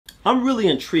I'm really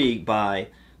intrigued by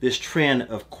this trend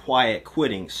of quiet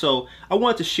quitting. So I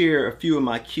want to share a few of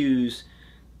my cues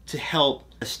to help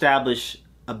establish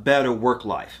a better work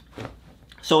life.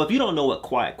 So if you don't know what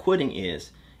quiet quitting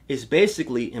is, it's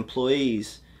basically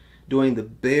employees doing the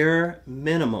bare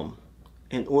minimum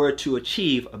in order to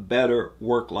achieve a better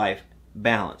work-life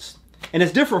balance. And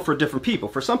it's different for different people.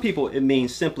 For some people, it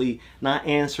means simply not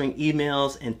answering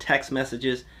emails and text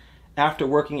messages after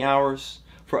working hours.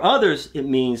 For others, it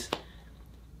means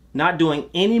not doing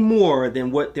any more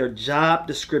than what their job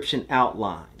description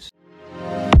outlines.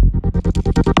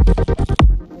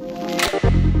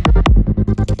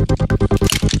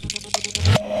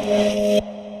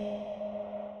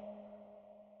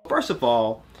 First of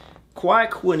all,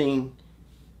 quiet quitting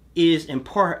is in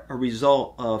part a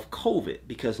result of COVID,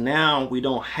 because now we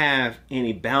don't have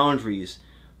any boundaries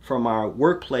from our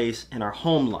workplace and our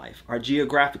home life. Our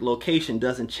geographic location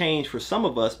doesn't change for some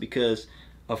of us because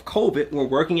of COVID. We're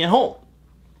working at home.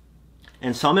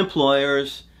 And some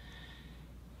employers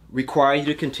require you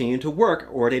to continue to work,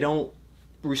 or they don't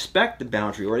respect the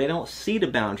boundary, or they don't see the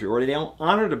boundary, or they don't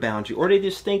honor the boundary, or they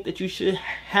just think that you should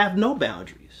have no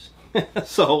boundaries.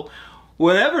 So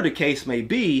whatever the case may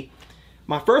be,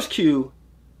 my first cue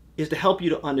is to help you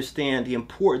to understand the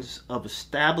importance of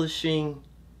establishing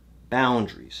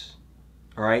boundaries.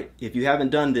 All right, if you haven't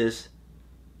done this,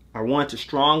 I want to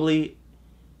strongly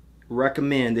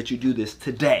recommend that you do this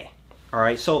today. All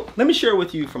right, so let me share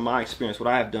with you from my experience what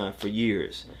I have done for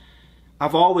years.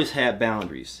 I've always had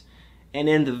boundaries, and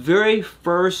in the very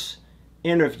first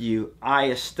interview,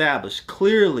 I established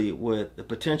clearly with the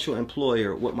potential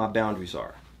employer what my boundaries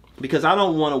are, because I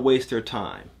don't want to waste their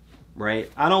time.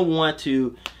 Right? I don't want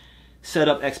to set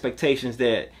up expectations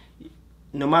that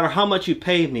no matter how much you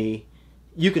pay me,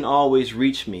 you can always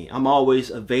reach me. I'm always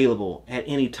available at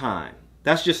any time.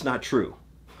 That's just not true.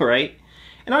 Right?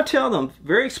 And I tell them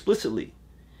very explicitly,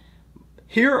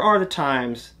 here are the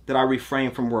times that I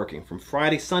refrain from working. From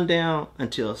Friday sundown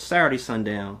until Saturday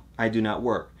sundown, I do not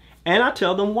work. And I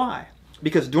tell them why.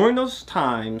 Because during those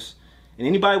times, and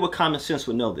anybody with common sense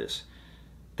would know this,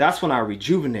 that's when I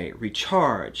rejuvenate,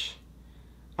 recharge.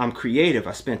 I'm creative.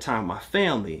 I spend time with my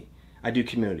family. I do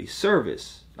community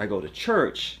service. I go to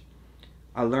church.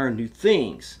 I learn new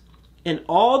things. And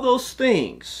all those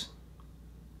things,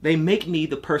 they make me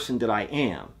the person that I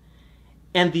am.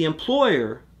 And the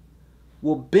employer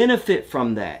will benefit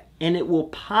from that, and it will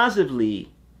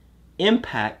positively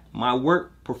impact my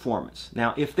work performance.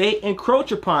 Now, if they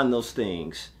encroach upon those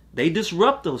things, they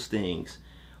disrupt those things,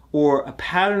 or a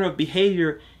pattern of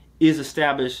behavior is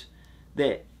established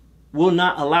that will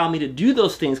not allow me to do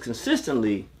those things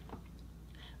consistently,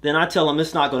 then I tell them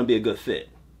it's not going to be a good fit.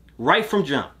 Right from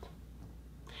jump.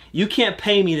 You can't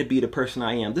pay me to be the person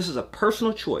I am. This is a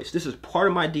personal choice. This is part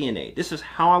of my DNA. This is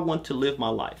how I want to live my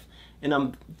life. And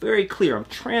I'm very clear. I'm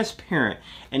transparent.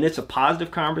 And it's a positive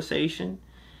conversation.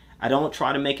 I don't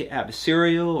try to make it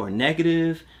adversarial or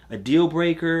negative, a deal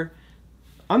breaker.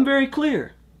 I'm very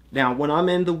clear. Now, when I'm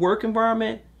in the work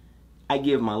environment, I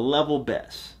give my level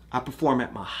best. I perform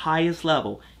at my highest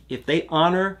level. If they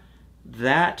honor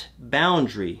that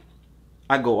boundary,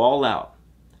 I go all out.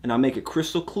 And I make it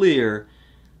crystal clear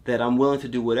that I'm willing to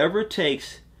do whatever it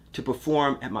takes to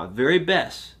perform at my very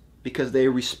best, because they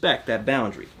respect that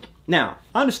boundary. Now,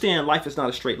 I understand life is not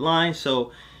a straight line,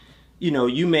 so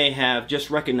you may have just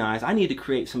recognized I need to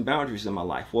create some boundaries in my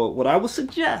life. Well, what I would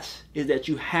suggest is that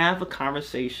you have a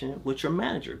conversation with your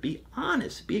manager. Be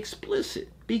honest, be explicit,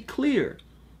 be clear.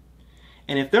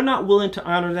 And if they're not willing to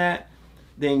honor that,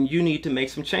 then you need to make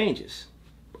some changes.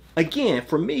 Again,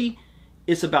 for me,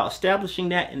 it's about establishing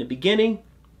that in the beginning.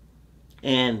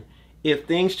 And if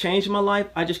things change in my life,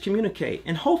 I just communicate.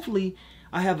 And hopefully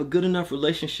I have a good enough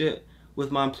relationship with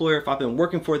my employer, if I've been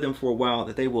working for them for a while,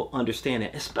 that they will understand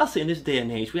it. Especially in this day and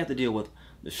age, we have to deal with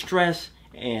the stress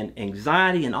and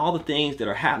anxiety and all the things that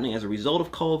are happening as a result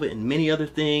of COVID and many other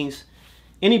things.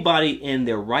 Anybody in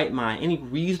their right mind, any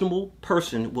reasonable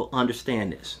person will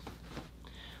understand this.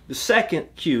 The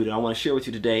second cue that I want to share with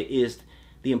you today is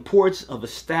the importance of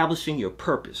establishing your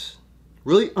purpose.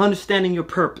 Really understanding your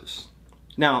purpose.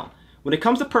 Now, when it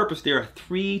comes to purpose, there are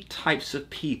three types of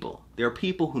people. There are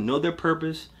people who know their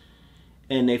purpose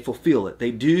and they fulfill it.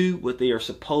 They do what they are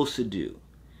supposed to do.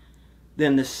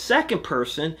 Then the second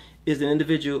person is an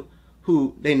individual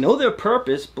who they know their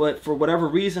purpose, but for whatever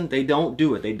reason, they don't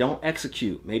do it. They don't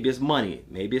execute. Maybe it's money,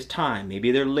 maybe it's time,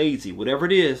 maybe they're lazy, whatever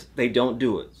it is, they don't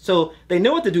do it. So they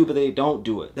know what to do, but they don't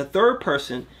do it. The third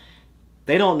person,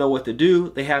 they don't know what to do.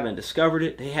 They haven't discovered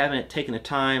it. They haven't taken the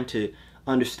time to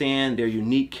understand their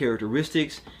unique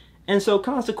characteristics. And so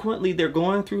consequently, they're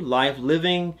going through life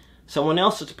living someone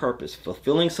else's purpose,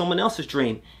 fulfilling someone else's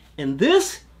dream. And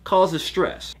this causes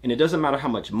stress. And it doesn't matter how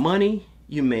much money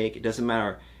you make, it doesn't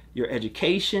matter your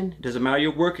education, it doesn't matter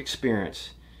your work experience.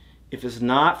 If it's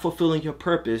not fulfilling your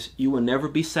purpose, you will never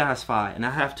be satisfied. And I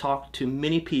have talked to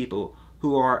many people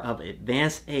who are of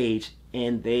advanced age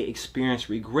and they experience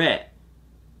regret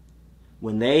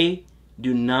when they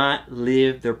do not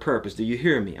live their purpose. Do you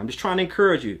hear me? I'm just trying to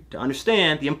encourage you to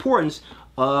understand the importance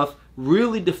of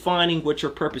really defining what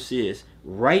your purpose is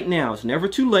right now. It's never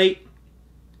too late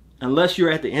unless you're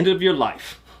at the end of your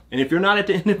life. And if you're not at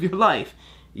the end of your life,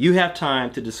 you have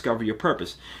time to discover your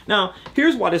purpose. Now,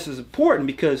 here's why this is important,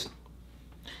 because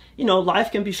you know,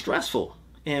 life can be stressful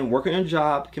and working a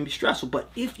job can be stressful. But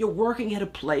if you're working at a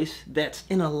place that's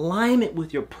in alignment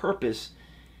with your purpose,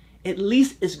 at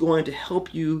least it's going to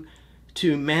help you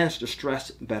to manage the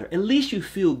stress better. At least you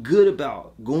feel good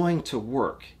about going to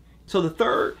work. So the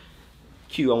third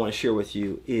cue I want to share with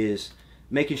you is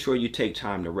making sure you take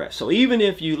time to rest. So even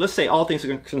if you, let's say all things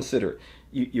are considered,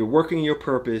 you're working your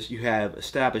purpose, you have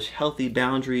established healthy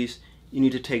boundaries, you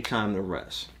need to take time to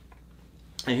rest.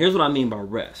 And here's what I mean by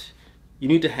rest. You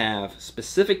need to have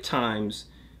specific times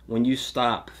when you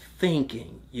stop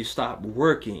thinking, you stop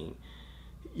working,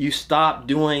 you stop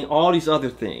doing all these other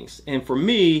things. And for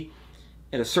me,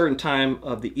 at a certain time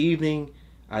of the evening,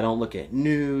 I don't look at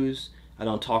news, I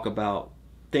don't talk about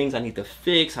things I need to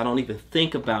fix, I don't even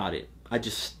think about it. I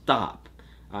just stop.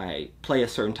 I play a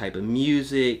certain type of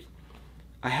music.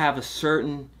 I have a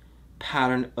certain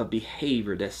pattern of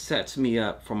behavior that sets me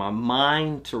up for my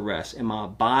mind to rest and my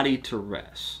body to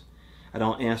rest. I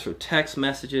don't answer text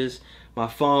messages. My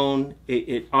phone,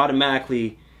 it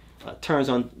automatically turns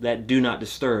on that do not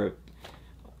disturb.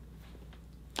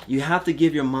 You have to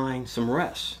give your mind some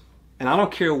rest. And I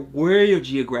don't care where your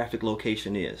geographic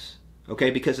location is,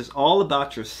 okay? Because it's all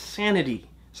about your sanity.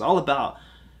 It's all about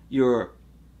your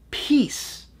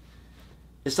peace.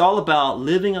 It's all about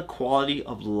living a quality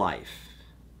of life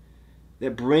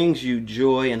that brings you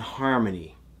joy and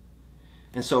harmony.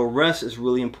 And so rest is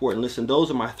really important. Listen,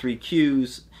 those are my 3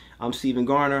 cues. I'm Stephen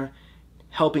Garner,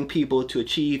 helping people to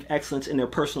achieve excellence in their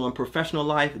personal and professional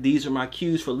life. These are my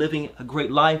cues for living a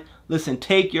great life. Listen,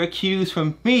 take your cues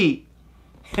from me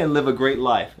and live a great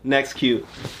life. Next cue.